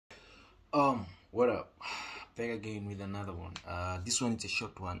What up? Back again with another one. This one is a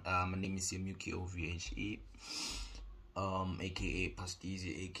short one. My name is Yamuki OVHE, aka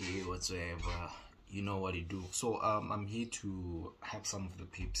Pastizi, aka whatsoever. You know what I do. So I'm here to help some of the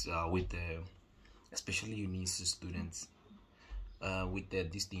peeps with the, especially university students, with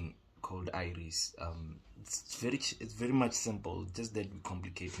this thing called Iris. It's very much simple, just that we're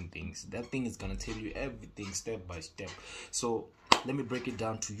complicating things. That thing is gonna tell you everything step by step. So let me break it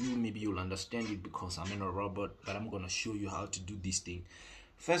down to you. Maybe you'll understand it because I'm in a robot, but I'm gonna show you how to do this thing.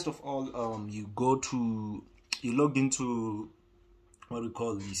 First of all, you log into what we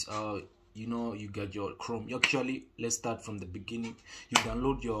call this. You got your Chrome. Actually, let's start from the beginning. You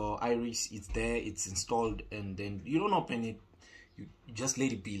download your Iris. It's there. It's installed, and then you don't open it. You just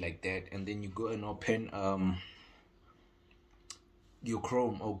let it be like that, and then you go and open your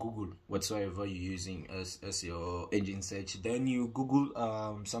Chrome or Google, whatsoever you're using as your engine search. Then you Google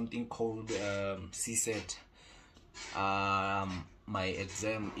something called CSET. My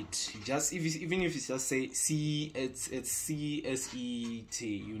exam, it just even if it just say it's CSET,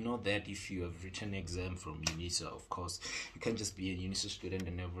 you know that if you have written exam from UNISA, of course you can't just be a UNISA student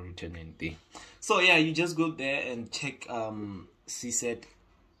and never written anything. So yeah, you just go there and check CSET,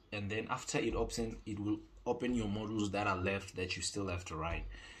 and then after it opens, it will open your modules that are left that you still have to write.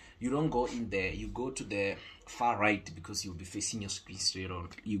 You don't go in there, you go to the far right because you'll be facing your screen straight on.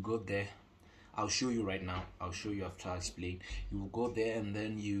 You go there. I'll show you right now. I'll show you after I explain. You will go there and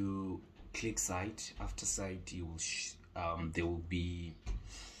then you click site. After site, you will there will be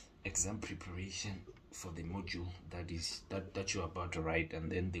exam preparation for the module that you're about to write,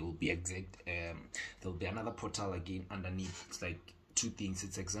 and then there will be there'll be another portal again underneath. It's like two things.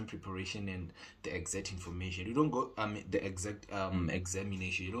 It's exam preparation and the exact information. You don't go the exact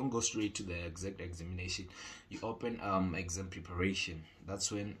examination. You don't go straight to the exact examination. You open exam preparation.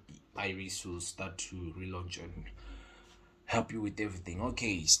 That's when Iris will start to relaunch and help you with everything.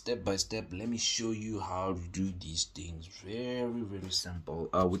 Okay, step by step, let me show you how to do these things. Very simple.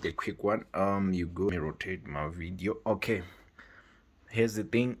 With a quick one, you go, let me rotate my video. Okay, here's the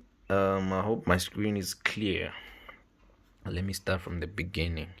thing. I hope my screen is clear. Let me start from the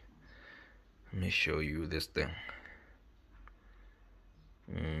beginning. Let me show you this thing.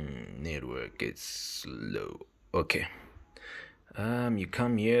 Network is slow. Okay. You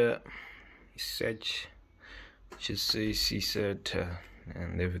come here, you search, just say CSET,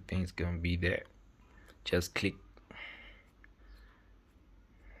 and everything's gonna be there. Just click.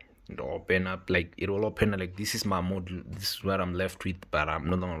 It'll open up like this is my module. This is what I'm left with, but I'm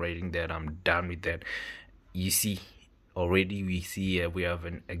no longer writing that. I'm done with that. You see, already we see we have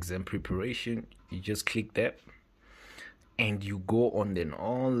an exam preparation. You just click that, and you go on an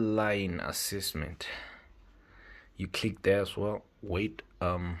online assessment. You click there as well. Wait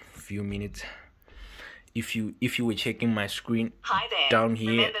few minutes. If you were checking my screen down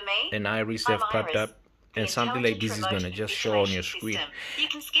here, an Iris have popped up, and something like this is gonna just show on your screen. You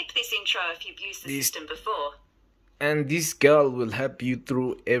can skip this intro if you've used the system before. And this girl will help you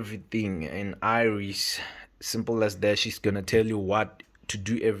through everything. And Iris, simple as that, she's gonna tell you what to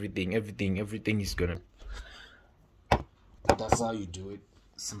do. Everything is gonna. That's how you do it.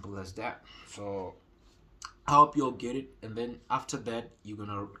 Simple as that. So I hope you'll get it, and then after that you're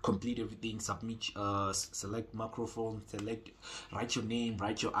gonna complete everything, submit, select microphone, write your name,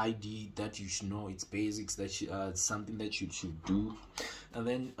 write your ID. That you should know, it's basics, that something that you should do. And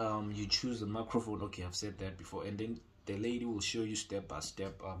then you choose the microphone. Okay, I've said that before. And then the lady will show you step by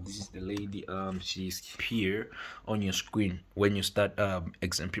step. This is the lady. She's here on your screen when you start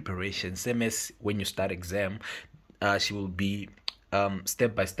exam preparation. Same as when you start exam, she will be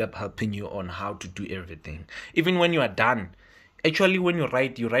step by step helping you on how to do everything. Even when you are done, actually when you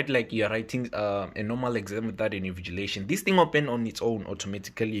write like you're writing a normal exam without any invigilation. This thing open on its own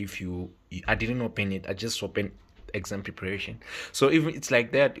automatically. I didn't open it, I just opened exam preparation. So even it's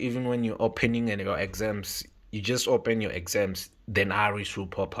like that, even when you're opening and your exams, you just open your exams, then Iris will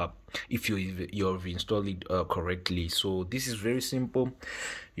pop up if you've installed it correctly. So this is very simple.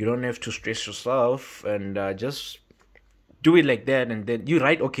 You don't have to stress yourself, and just do it like that. And then you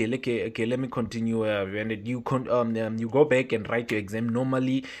write, okay, let me continue. And you go back and write your exam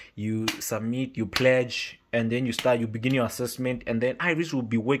normally. You submit, you pledge, and then you begin your assessment. And then Iris will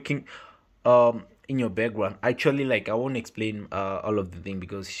be working in your background. Actually, like, I won't explain all of the thing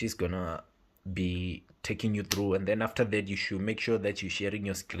because she's gonna be taking you through. And then after that, you should make sure that you're sharing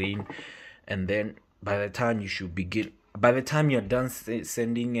your screen. And then by the time you're done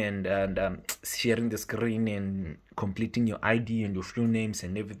sending and sharing the screen and completing your ID and your full names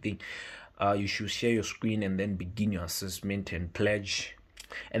and everything, you should share your screen and then begin your assessment and pledge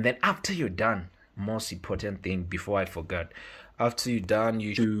And then after you're done, most important thing before I forgot, after you're done,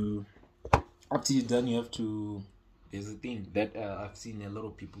 you have to, there's a thing that I've seen a lot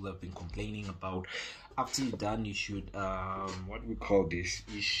of people have been complaining about. After you're done, you should what we call this,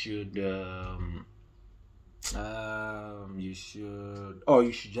 you should you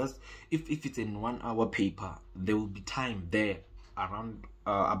should just, if it's in 1 hour paper, there will be time there around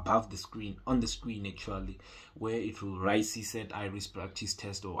above the screen, on the screen actually, where it will write CSET iris practice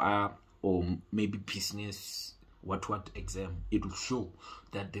test, or maybe business what exam. It will show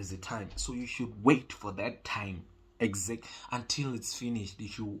that there's a time, so you should wait for that time exact until it's finished.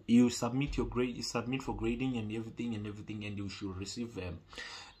 You submit your grade, you submit for grading and everything, and you should receive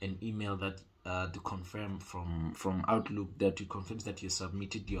an email that to confirm from Outlook that you confirms that you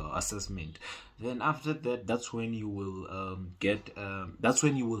submitted your assessment. Then after that, that's when you will that's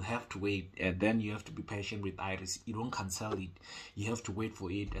when you will have to wait, and then you have to be patient with Iris. You don't cancel it, you have to wait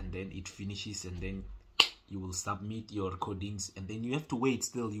for it, and then it finishes, and then you will submit your recordings, and then you have to wait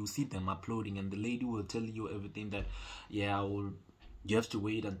still. You see them uploading, and the lady will tell you everything that, yeah, you have to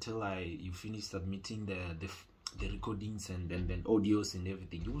wait until you finish submitting the recordings and then audios and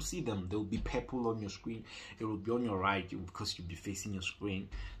everything. You will see them, there will be purple on your screen, it will be on your right because you'll be facing your screen.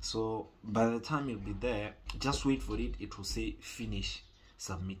 So by the time you'll be there, just wait for it. It will say finish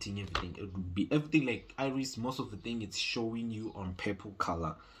submitting everything. It will be everything like Iris. Most of the thing it's showing you on purple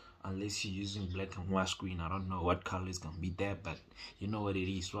color, unless you're using black and white screen. I don't know what color is gonna be there, but you know what it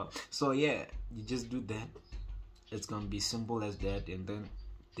is, right? So yeah, you just do that. It's gonna be simple as that, and then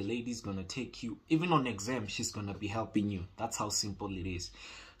the lady's gonna take you, even on exam, she's gonna be helping you. That's how simple it is.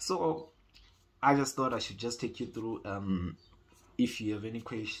 So I just thought I should just take you through. If you have any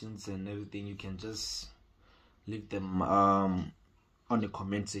questions and everything, you can just leave them on the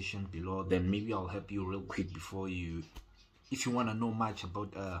comment section below. Then maybe I'll help you real quick before you, if you want to know much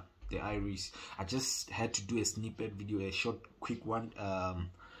about the Iris. I just had to do a snippet video, a short quick one,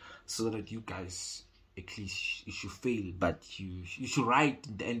 so that you guys, at least you should fail, but you should write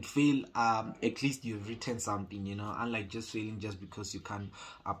and fail, at least you've written something, you know, unlike just failing just because you can't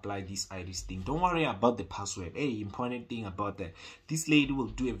apply this Iris thing. Don't worry about the password. Hey, important thing about that, this lady will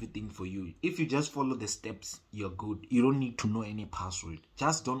do everything for you. If you just follow the steps, you're good. You don't need to know any password.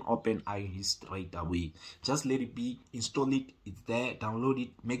 Just don't open Iris straight away. Just let it be, install it, it's there, download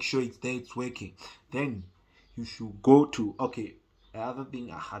it, make sure it's there, it's working. Then you should go to, okay, the other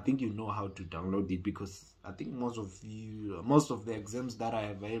thing, I think you know how to download it, because I think most of the exams that I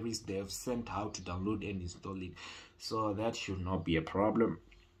have Iris, they have sent how to download and install it, so that should not be a problem.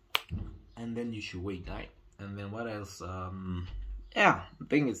 And then you should wait, right? And then what else? Yeah, the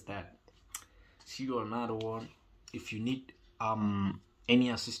thing is that, see you on another one. If you need any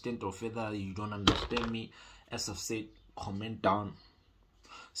assistance or further you don't understand me, as I've said, comment down,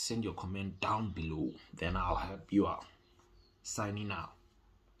 send your comment down below, then I'll help you out. Signing out.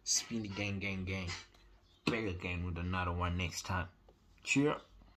 Spin the gang. Back again with another one next time. Cheers.